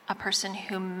a person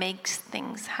who makes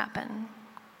things happen.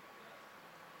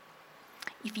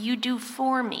 If you do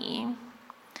for me,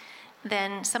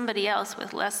 then somebody else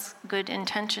with less good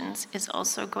intentions is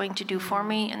also going to do for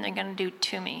me, and they're going to do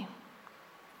to me.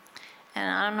 And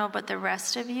I don't know about the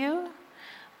rest of you,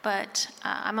 but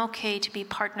I'm okay to be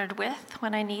partnered with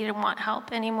when I need and want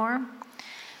help anymore.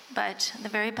 But the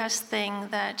very best thing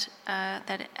that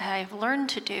I've learned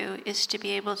to do is to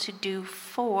be able to do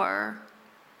for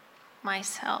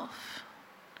myself,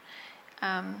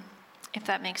 if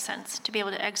that makes sense. To be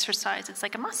able to exercise, it's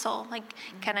like a muscle. Like,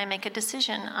 can I make a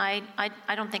decision? I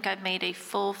don't think I've made a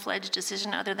full-fledged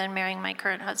decision other than marrying my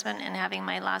current husband and having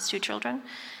my last 2 children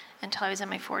until I was in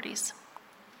my 40s.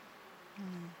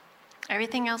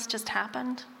 Everything else just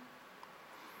happened.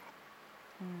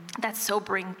 That's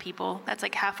sobering, people. That's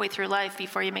like halfway through life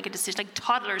before you make a decision. Like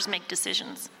toddlers make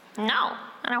decisions. No,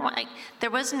 I don't want. There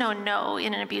was no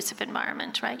in an abusive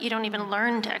environment, right? You don't even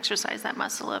learn to exercise that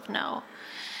muscle of no,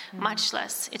 much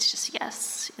less. It's just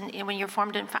yes. And when you're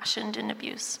formed and fashioned in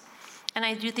abuse, and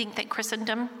I do think that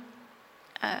Christendom.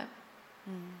 I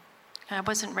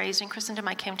wasn't raised in Christendom.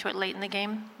 I came to it late in the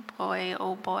game. Boy,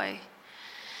 oh boy.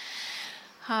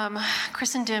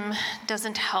 Christendom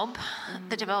doesn't help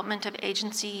the development of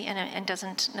agency and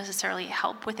doesn't necessarily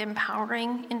help with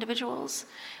empowering individuals.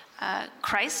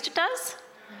 Christ does.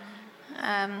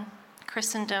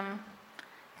 Christendom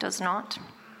does not.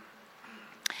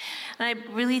 And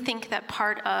I really think that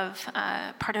part of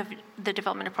the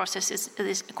development process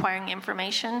is acquiring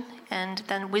information, and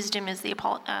then wisdom is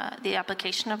the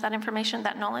application of that information,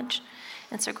 that knowledge.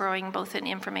 And so growing both in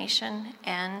information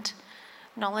and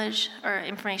knowledge, or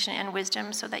information and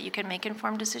wisdom, so that you can make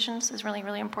informed decisions is really,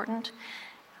 really important.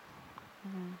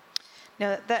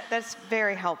 No, that's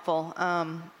very helpful.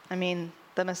 I mean,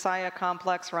 the Messiah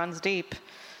complex runs deep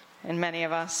in many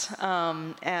of us,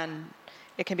 and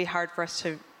it can be hard for us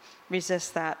to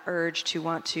resist that urge to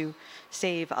want to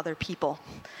save other people.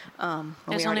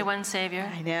 There's only one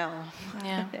Savior. I know.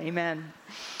 Yeah. Amen.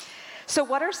 So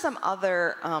what are some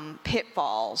other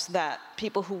pitfalls that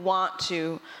people who want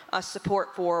to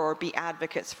support for or be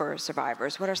advocates for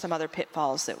survivors, what are some other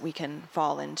pitfalls that we can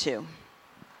fall into?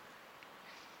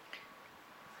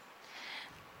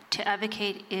 To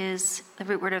advocate is, the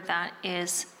root word of that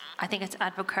is, I think it's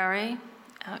advocare,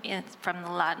 it's from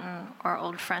the Latin or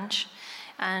Old French,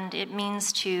 and it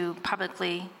means to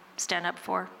publicly stand up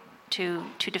for, to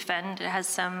defend. It has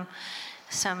some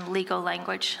legal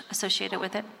language associated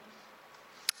with it.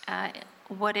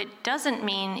 What it doesn't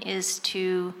mean is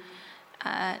to,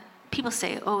 people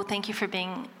say, oh, thank you for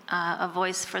being a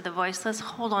voice for the voiceless.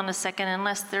 Hold on a second,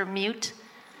 unless they're mute.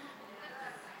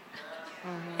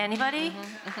 Anybody?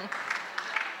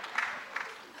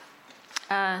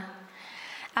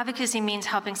 Advocacy means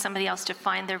helping somebody else to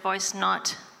find their voice,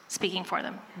 not speaking for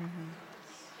them.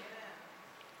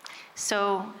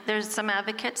 So there's some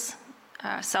advocates,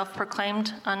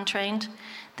 self-proclaimed, untrained,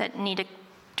 that need a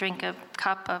drink a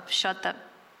cup of shut the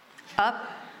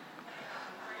up,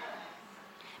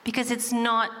 because it's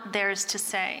not theirs to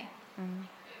say.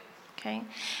 Okay?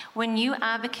 When you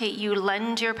advocate, you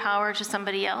lend your power to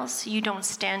somebody else. You don't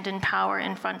stand in power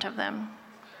in front of them.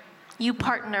 You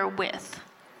partner with.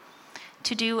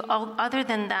 To do all other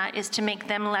than that is to make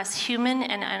them less human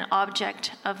and an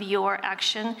object of your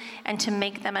action, and to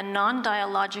make them a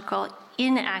non-dialogical,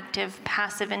 inactive,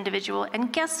 passive individual.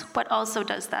 And guess what also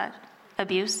does that?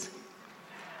 Abuse.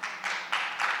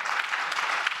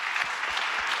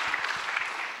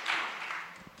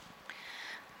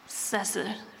 So that's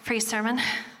a free sermon.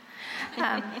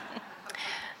 I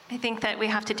think that we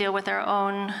have to deal with our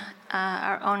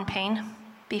own pain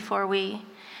before we,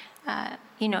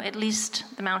 at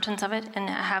least the mountains of it, and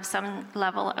have some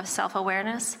level of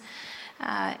self-awareness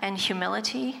and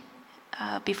humility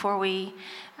before we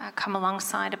come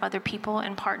alongside of other people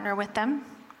and partner with them.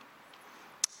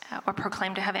 Or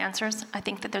proclaim to have answers. I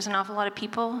think that there's an awful lot of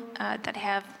people that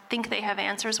think they have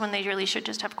answers when they really should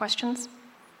just have questions.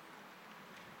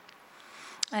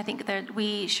 I think that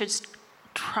we should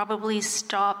probably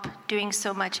stop doing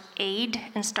so much aid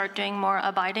and start doing more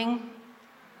abiding.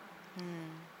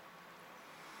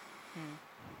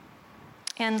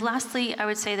 And lastly, I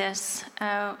would say this,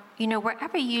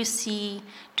 wherever you see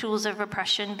tools of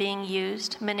repression being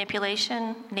used,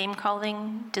 manipulation,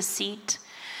 name-calling, deceit,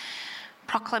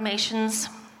 proclamations,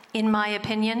 in my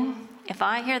opinion, if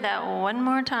I hear that one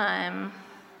more time,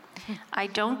 I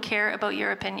don't care about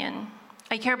your opinion.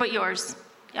 I care about yours.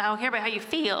 I'll care about how you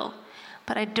feel,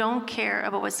 but I don't care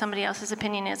about what somebody else's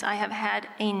opinion is. I have had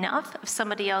enough of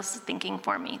somebody else thinking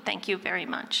for me. Thank you very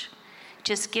much.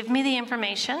 Just give me the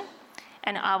information,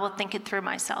 and I will think it through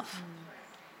myself.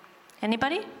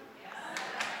 Anybody?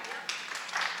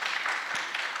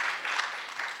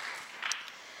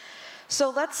 So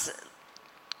let's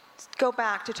go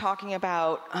back to talking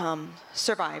about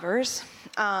survivors.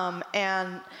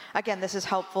 And again, this is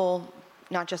helpful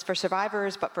not just for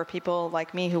survivors, but for people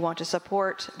like me who want to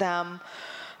support them.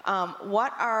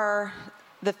 What are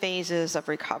the phases of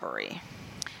recovery?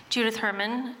 Judith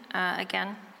Herman,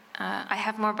 again, I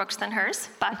have more books than hers,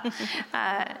 but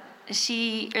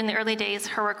she, in the early days,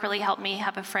 her work really helped me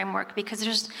have a framework, because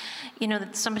there's,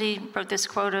 somebody wrote this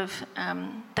quote of,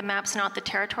 the map's not the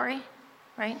territory,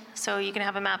 right? So you can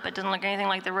have a map that doesn't look anything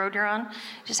like the road you're on.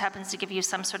 It just happens to give you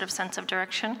some sort of sense of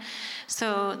direction.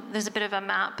 So there's a bit of a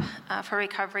map for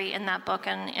recovery in that book,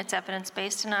 and it's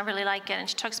evidence-based, and I really like it. And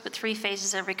she talks about 3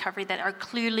 phases of recovery that are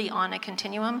clearly on a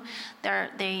continuum.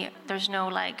 There's no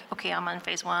like, okay, I'm on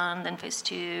phase 1, then phase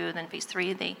 2, then phase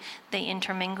 3. They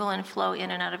intermingle and flow in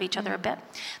and out of each other a bit.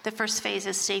 The first phase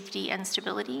is safety and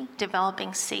stability,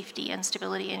 developing safety and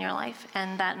stability in your life.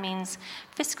 And that means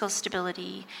physical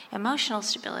stability, emotional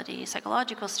stability,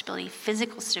 psychological stability,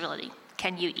 physical stability.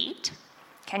 Can you eat?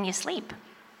 Can you sleep?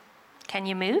 Can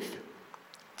you move?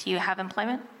 Do you have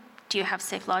employment? Do you have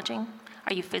safe lodging?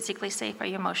 Are you physically safe? Are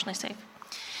you emotionally safe?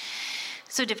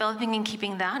 So developing and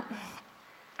keeping that,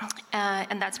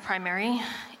 and that's primary.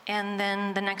 And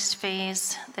then the next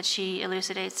phase that she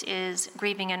elucidates is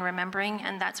grieving and remembering,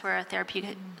 and that's where a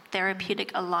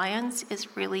therapeutic alliance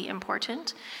is really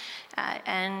important.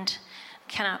 And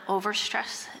cannot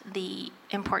overstress the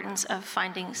importance of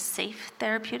finding safe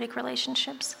therapeutic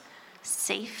relationships.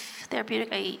 Safe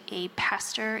therapeutic. A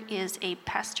pastor is a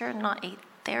pastor, not a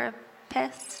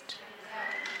therapist.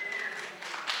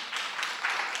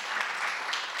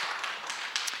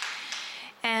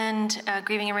 And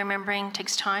grieving and remembering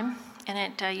takes time,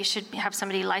 and you should have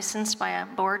somebody licensed by a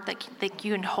board that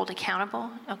you can hold accountable.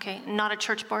 Okay, not a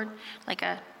church board, like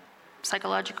a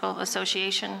psychological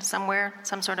association somewhere,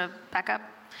 some sort of backup.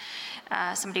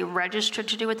 Somebody registered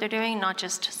to do what they're doing, not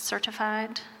just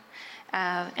certified.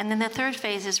 And then the third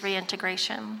phase is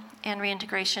reintegration. And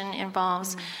reintegration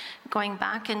involves going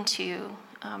back into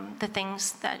the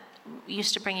things that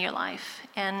used to bring you life.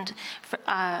 And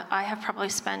I have probably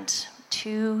spent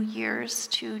 2 years,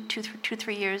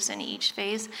 3 years in each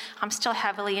phase. I'm still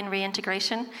heavily in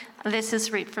reintegration. This is,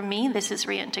 for me, this is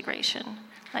reintegration.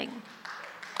 Like,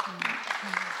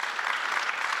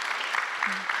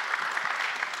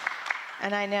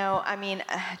 and I know,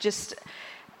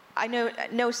 I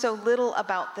know so little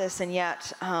about this, and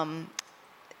yet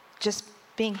just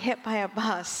being hit by a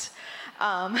bus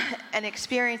and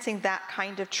experiencing that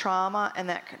kind of trauma and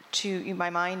that to my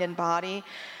mind and body,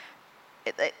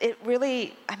 it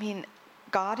really,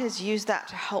 God has used that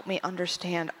to help me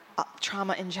understand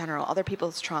trauma in general, other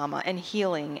people's trauma and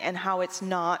healing, and how it's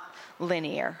not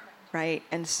linear. Right?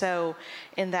 And so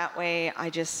in that way, I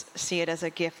just see it as a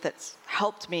gift that's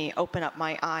helped me open up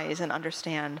my eyes and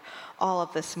understand all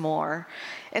of this more.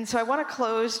 And so I want to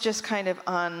close just kind of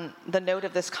on the note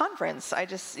of this conference. I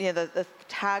just, the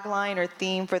tagline or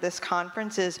theme for this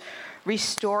conference is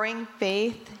restoring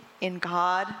faith in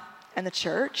God and the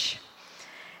church.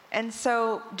 And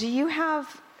so do you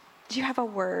have a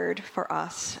word for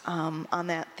us on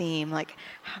that theme? Like,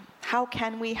 how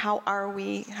can we, how are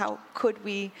we, how could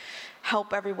we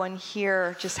help everyone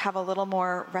here just have a little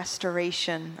more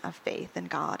restoration of faith in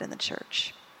God and the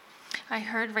church? I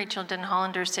heard Rachel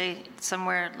Denhollander say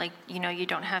somewhere, like, you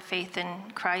don't have faith in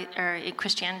Christ, or in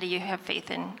Christianity, you have faith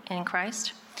in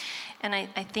Christ. And I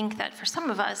think that for some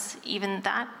of us, even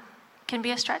that can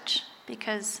be a stretch,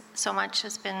 because so much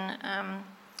has been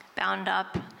bound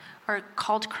up or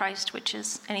called Christ, which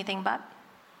is anything but.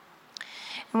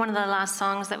 In one of the last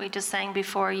songs that we just sang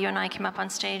before you and I came up on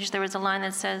stage, there was a line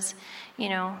that says,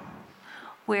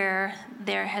 where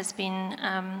there has been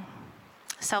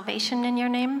salvation in your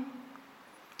name.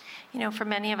 For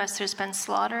many of us, there's been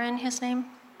slaughter in his name.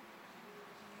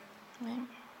 Right?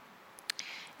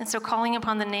 And so calling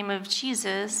upon the name of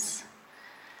Jesus,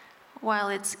 while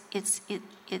it's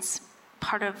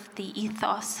part of the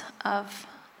ethos of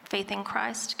faith in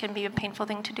Christ, can be a painful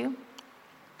thing to do.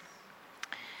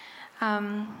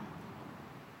 And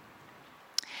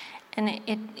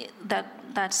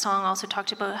that song also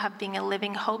talked about being a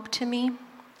living hope to me.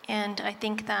 And I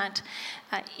think that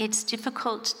it's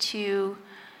difficult to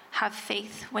have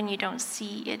faith when you don't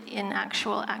see it in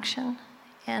actual action.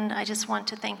 And I just want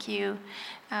to thank you.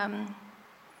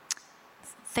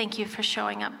 Thank you for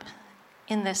showing up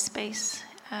in this space.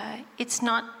 It's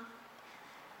not,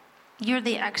 you're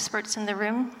the experts in the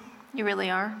room. You really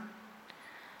are.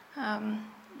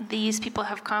 these people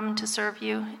have come to serve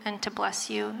you and to bless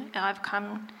you. I've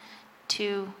come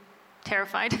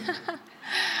terrified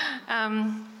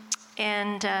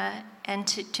and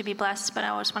to be blessed. But I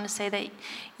always want to say that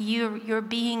you're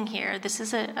being here. This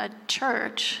is a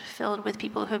church filled with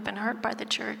people who have been hurt by the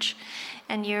church,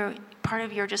 and part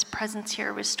of your just presence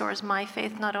here restores my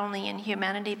faith, not only in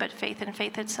humanity but faith in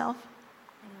faith itself.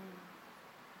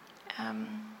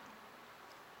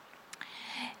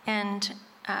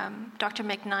 Dr.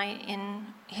 McKnight, in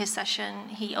his session,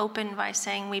 he opened by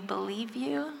saying, "We believe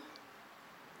you."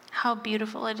 How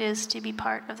beautiful it is to be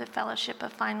part of the fellowship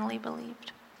of finally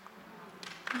believed.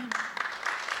 Yeah.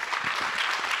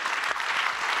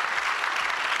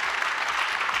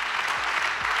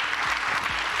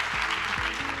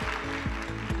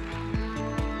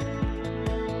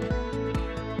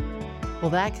 Well,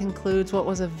 that concludes what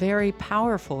was a very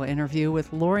powerful interview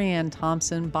with Lorianne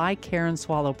Thompson by Karen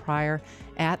Swallow Prior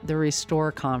at the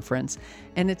Restore Conference.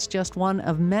 And it's just one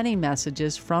of many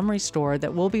messages from Restore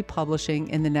that we'll be publishing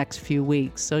in the next few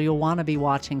weeks, so you'll want to be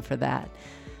watching for that.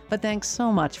 But thanks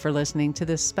so much for listening to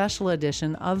this special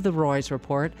edition of The Roys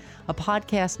Report, a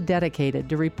podcast dedicated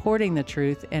to reporting the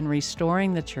truth and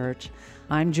restoring the church.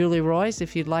 I'm Julie Roys.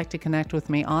 If you'd like to connect with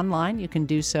me online, you can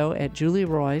do so at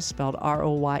julieroys, spelled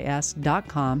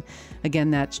ROYS.com.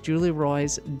 Again, that's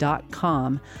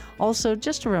julieroys.com. Also,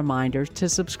 just a reminder to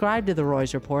subscribe to The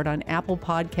Roys Report on Apple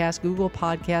Podcasts, Google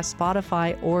Podcasts,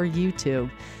 Spotify, or YouTube.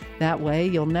 That way,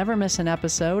 you'll never miss an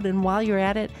episode, and while you're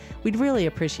at it, we'd really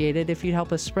appreciate it if you'd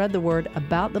help us spread the word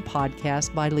about the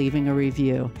podcast by leaving a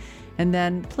review. And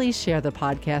then please share the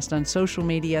podcast on social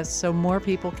media so more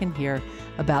people can hear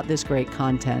about this great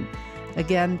content.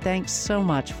 Again, thanks so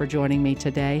much for joining me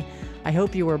today. I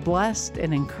hope you were blessed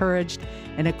and encouraged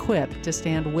and equipped to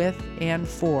stand with and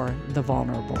for the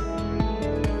vulnerable.